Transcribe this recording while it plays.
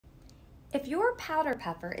If your powder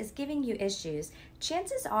puffer is giving you issues,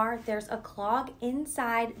 chances are there's a clog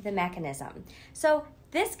inside the mechanism. So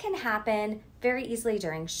this can happen very easily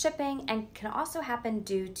during shipping and can also happen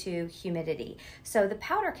due to humidity. So the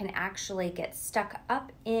powder can actually get stuck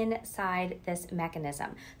up inside this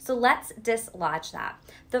mechanism. So let's dislodge that.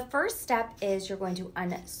 The first step is you're going to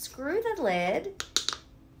unscrew the lid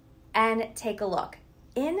and take a look.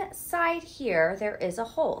 Inside here, there is a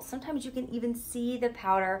hole. Sometimes you can even see the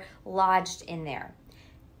powder lodged in there.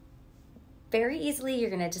 Very easily, you're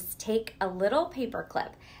gonna just take a little paper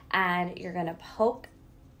clip and you're gonna poke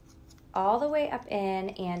all the way up in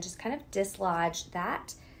and just kind of dislodge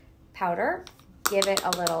that powder. Give it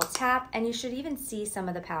a little tap and you should even see some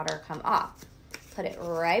of the powder come off. Put it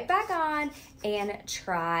right back on and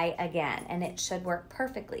try again, and it should work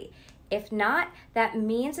perfectly. If not, that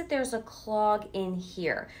means that there's a clog in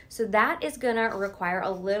here. So that is gonna require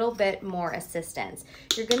a little bit more assistance.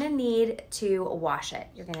 You're gonna need to wash it.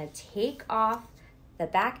 You're gonna take off the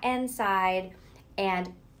back end side,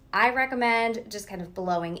 and I recommend just kind of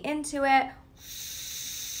blowing into it,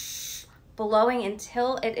 blowing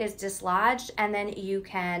until it is dislodged, and then you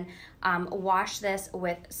can wash this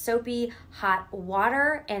with soapy hot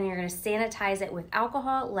water, and you're gonna sanitize it with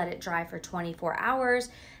alcohol, let it dry for 24 hours,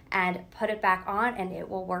 and put it back on, and it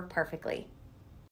will work perfectly.